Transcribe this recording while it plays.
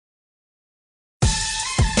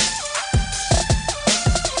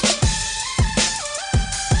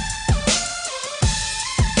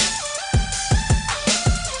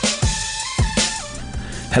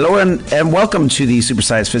Hello and welcome to the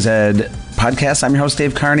Supersized Phys Ed podcast. I'm your host,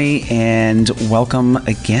 Dave Carney, and welcome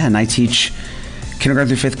again. I teach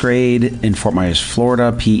kindergarten through 5th grade in Fort Myers,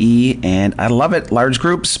 Florida, PE, and I love it. Large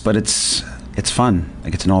groups, but it's fun. I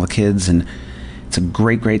get to know all the kids, and it's a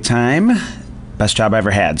great time. Best job I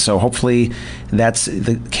ever had. So hopefully that's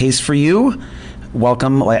the case for you.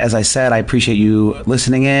 Welcome. As I said, I appreciate you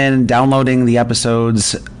listening in, downloading the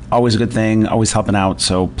episodes. Always a good thing, always helping out.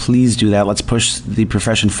 So please do that. Let's push the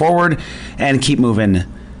profession forward and keep moving.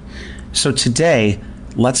 So today,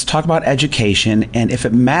 let's talk about education and if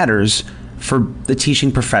it matters for the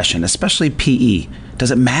teaching profession, especially PE.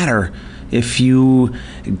 Does it matter if you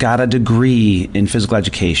got a degree in physical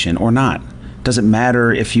education or not? Does it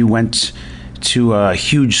matter if you went to a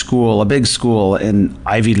huge school, a big school, an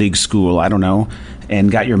Ivy League school, I don't know,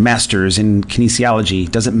 and got your master's in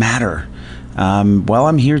kinesiology? Does it matter? Well,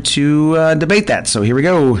 I'm here to debate that, so here we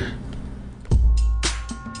go.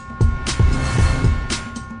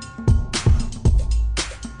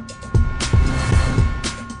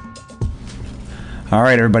 All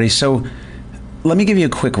right, everybody, so let me give you a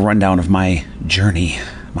quick rundown of my journey,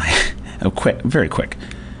 very quick.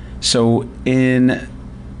 So in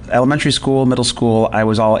elementary school, middle school, I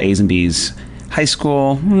was all A's and B's. High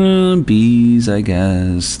school, B's, I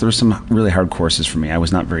guess. There were some really hard courses for me. I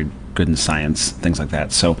was not very good in science, things like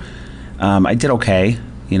that. So I did okay.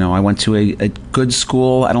 You know, I went to a good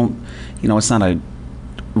school. It's not a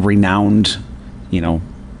renowned,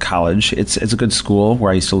 college. It's a good school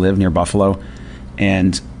where I used to live near Buffalo.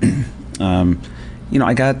 And,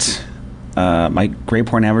 I got, my grade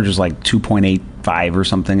point average was like 2.85 or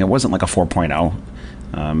something. It wasn't like a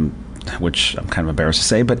 4.0, which I'm kind of embarrassed to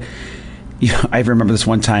say, but I remember this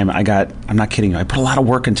one time I'm not kidding you, I put a lot of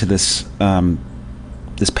work into this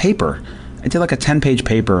this paper. I did like a 10-page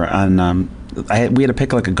paper on, we had to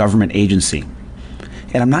pick like a government agency.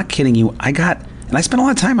 And I'm not kidding you, I spent a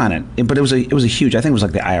lot of time on it, but it was a huge, I think it was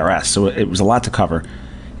like the IRS, so it was a lot to cover.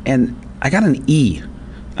 And I got an E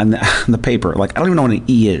on the paper. Like, I don't even know what an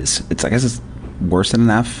E is. I guess it's worse than an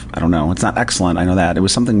F. I don't know. It's not excellent, I know that. It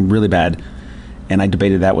was something really bad. And I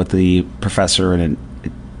debated that with the professor, and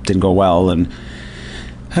it didn't go well, and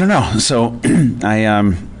I don't know. So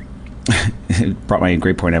I brought my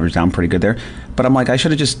grade point average down pretty good there. But I'm like, I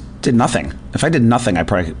should have just did nothing. If I did nothing, I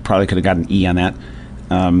probably could have gotten an E on that.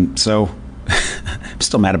 So I'm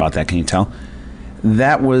still mad about that, can you tell?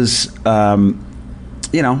 That was, I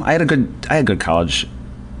had a good college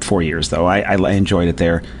 4 years, though. I enjoyed it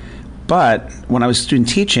there. But when I was student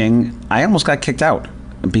teaching, I almost got kicked out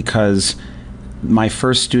because my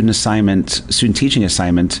first student teaching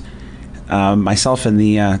assignment, myself and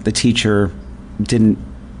the teacher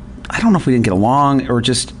I don't know if we didn't get along or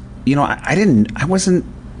just, I wasn't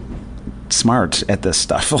smart at this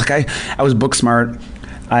stuff. Like I was book smart.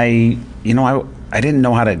 I didn't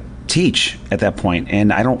know how to teach at that point,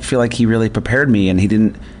 and I don't feel like he really prepared me, and he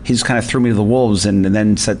just kind of threw me to the wolves and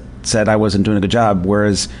then said I wasn't doing a good job,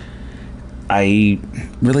 whereas I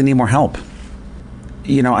really need more help.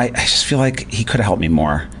 I just feel like he could have helped me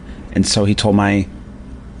more. And so he told my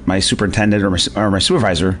superintendent or my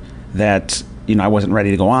supervisor that, I wasn't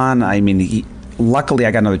ready to go on. Luckily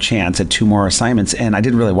I got another chance at 2 more assignments, and I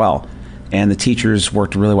did really well. And the teachers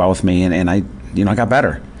worked really well with me, and I got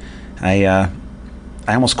better. I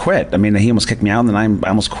almost quit. He almost kicked me out, and then I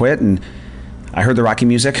almost quit, and I heard the Rocky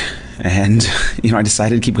music, and, I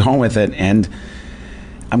decided to keep going with it. And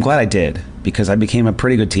I'm glad I did, because I became a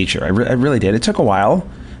pretty good teacher. I really did. It took a while,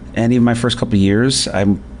 and even my first couple of years,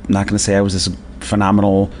 I'm not going to say I was this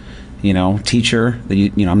phenomenal, teacher.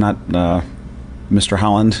 I'm not Mr.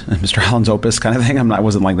 Holland, Mr. Holland's Opus kind of thing. I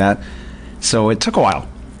wasn't like that. So it took a while.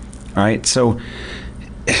 All right. So,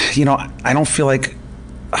 I don't feel like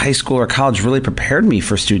high school or college really prepared me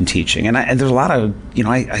for student teaching. And there's a lot of,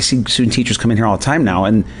 I see student teachers come in here all the time now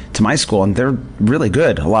and to my school, and they're really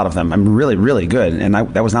good. A lot of them. I'm really, really good. And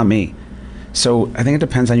that was not me. So I think it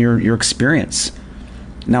depends on your experience.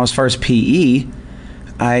 Now, as far as PE,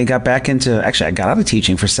 I got out of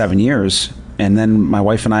teaching for 7 years. And then my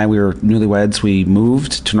wife and I, we were newlyweds. We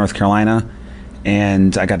moved to North Carolina,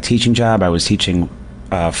 and I got a teaching job. I was teaching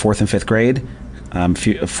 4th and 5th grade,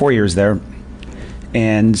 4 years there.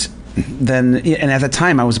 And at the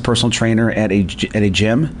time, I was a personal trainer at a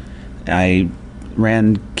gym. I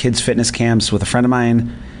ran kids fitness camps with a friend of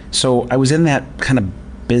mine. So I was in that kind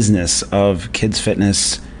of business of kids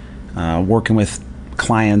fitness, working with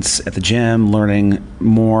clients at the gym, learning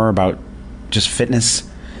more about just fitness.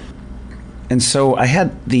 And so I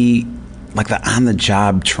had the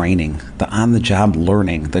on-the-job training, the on-the-job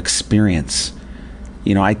learning, the experience.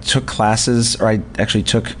 I took classes, or I actually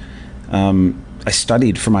took I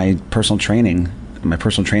studied for my personal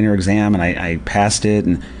trainer exam, and I passed it.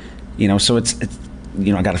 And, so it's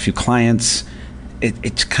I got a few clients.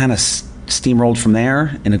 It kind of steamrolled from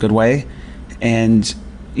there in a good way. And,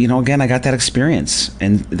 again, I got that experience,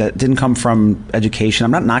 and that didn't come from education.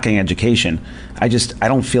 I'm not knocking education. I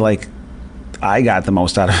don't feel like I got the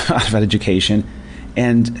most out of education.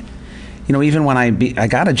 And, even when I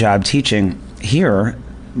got a job teaching here,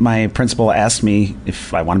 my principal asked me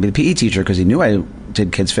if I wanted to be the PE teacher because he knew I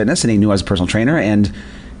did kids fitness and he knew I was a personal trainer, and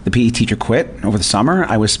the PE teacher quit over the summer.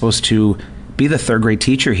 I was supposed to be the third grade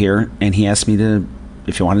teacher here, and he asked me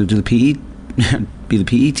if I wanted to do the PE, be the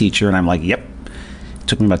PE teacher, and I'm like, yep. It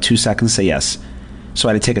took me about 2 seconds to say yes. So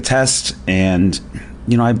I had to take a test, and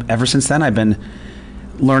ever since then I've been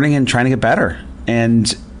learning and trying to get better.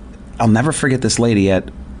 And I'll never forget this lady at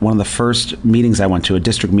one of the first meetings I went to, a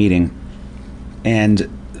district meeting, and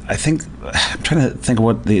I'm trying to think of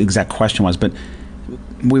what the exact question was, but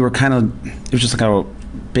we were it was just like a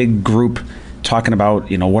big group talking about,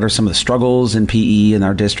 what are some of the struggles in PE in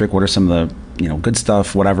our district? What are some of the, good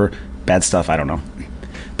stuff, whatever, bad stuff, I don't know.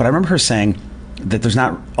 But I remember her saying that there's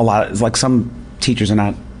not a lot, it's like some teachers they're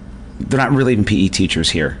not really even PE teachers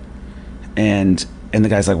here. And the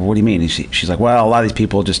guy's like, well, what do you mean? And she's like, well, a lot of these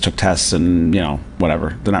people just took tests and,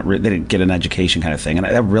 whatever. They didn't get an education kind of thing. And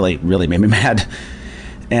that really, really made me mad.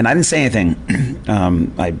 And I didn't say anything.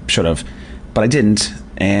 I should have, but I didn't.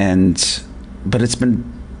 But it's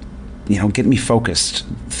been, getting me focused.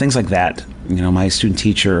 Things like that. My student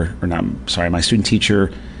teacher,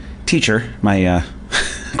 my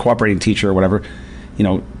cooperating teacher or whatever,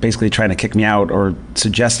 basically trying to kick me out or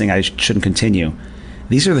suggesting I shouldn't continue.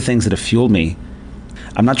 These are the things that have fueled me.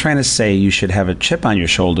 I'm not trying to say you should have a chip on your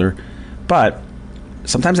shoulder, but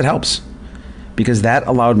sometimes it helps, because that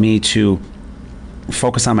allowed me to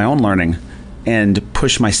focus on my own learning and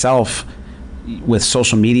push myself with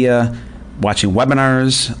social media, watching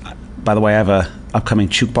webinars. By the way, I have a upcoming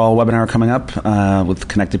Chukball webinar coming up with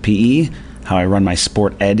Connected PE, how I run my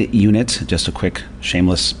sport ed unit. Just a quick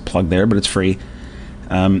shameless plug there, but it's free.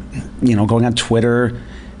 Going on Twitter,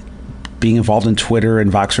 being involved in Twitter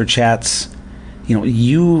and Voxer chats.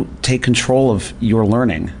 You take control of your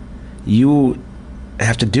learning. You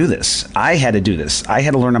have to do this. I had to do this. I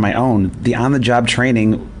had to learn on my own. The on-the-job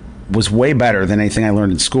training was way better than anything I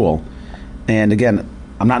learned in school. And again,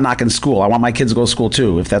 I'm not knocking school. I want my kids to go to school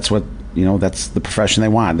too. If that's what, that's the profession they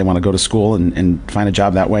want. They want to go to school and find a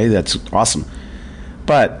job that way. That's awesome.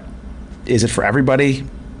 But is it for everybody?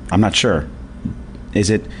 I'm not sure. Is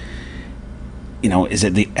it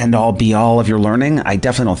the end all be all of your learning? I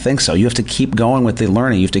definitely don't think so. You have to keep going with the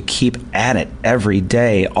learning. You have to keep at it every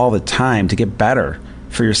day, all the time, to get better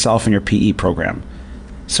for yourself and your PE program.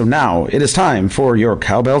 So now it is time for your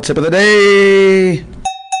cowbell tip of the day.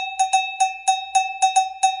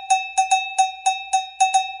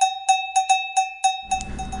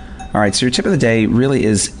 All right, so your tip of the day really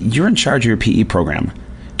is you're in charge of your PE program.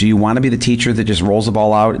 Do you want to be the teacher that just rolls the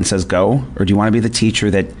ball out and says go? Or do you want to be the teacher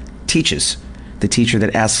that teaches? The teacher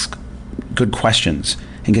that asks good questions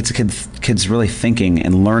and gets kids really thinking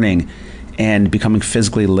and learning and becoming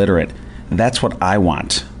physically literate. That's what I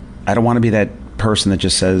want. I don't want to be that person that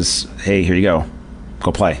just says, hey, here you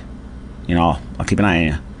go play. I'll keep an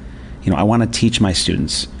eye on you. I want to teach my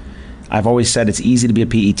students. I've always said it's easy to be a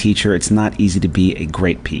PE teacher. It's not easy to be a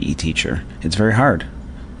great PE teacher. It's very hard.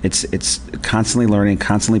 It's constantly learning,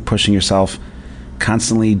 constantly pushing yourself,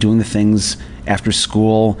 constantly doing the things after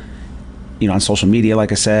school, on social media,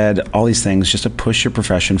 like I said, all these things just to push your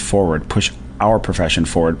profession forward, push our profession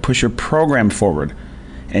forward, push your program forward,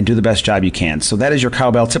 and do the best job you can. So that is your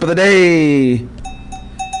cowbell tip of the day.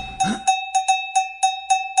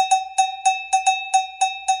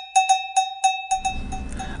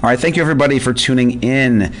 All right, thank you everybody for tuning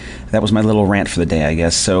in. That was my little rant for the day, I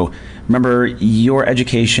guess. So remember, your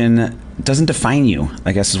education doesn't define you,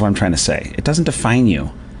 I guess is what I'm trying to say. It doesn't define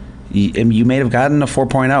you. You may have gotten a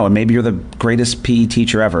 4.0 and maybe you're the greatest PE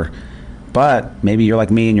teacher ever, but maybe you're like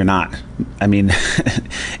me and you're not. I mean,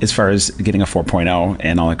 as far as getting a 4.0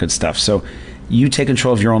 and all that good stuff. So you take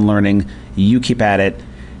control of your own learning. You keep at it.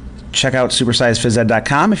 Check out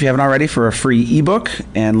supersizephysed.com if you haven't already for a free ebook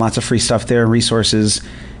and lots of free stuff there, resources.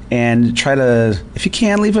 And try to, if you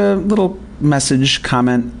can, leave a little message,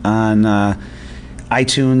 comment on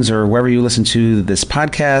iTunes or wherever you listen to this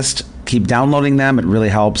podcast. Keep downloading them. It really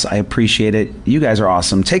helps. I appreciate it. You guys are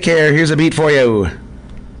awesome. Take care. Here's a beat for you.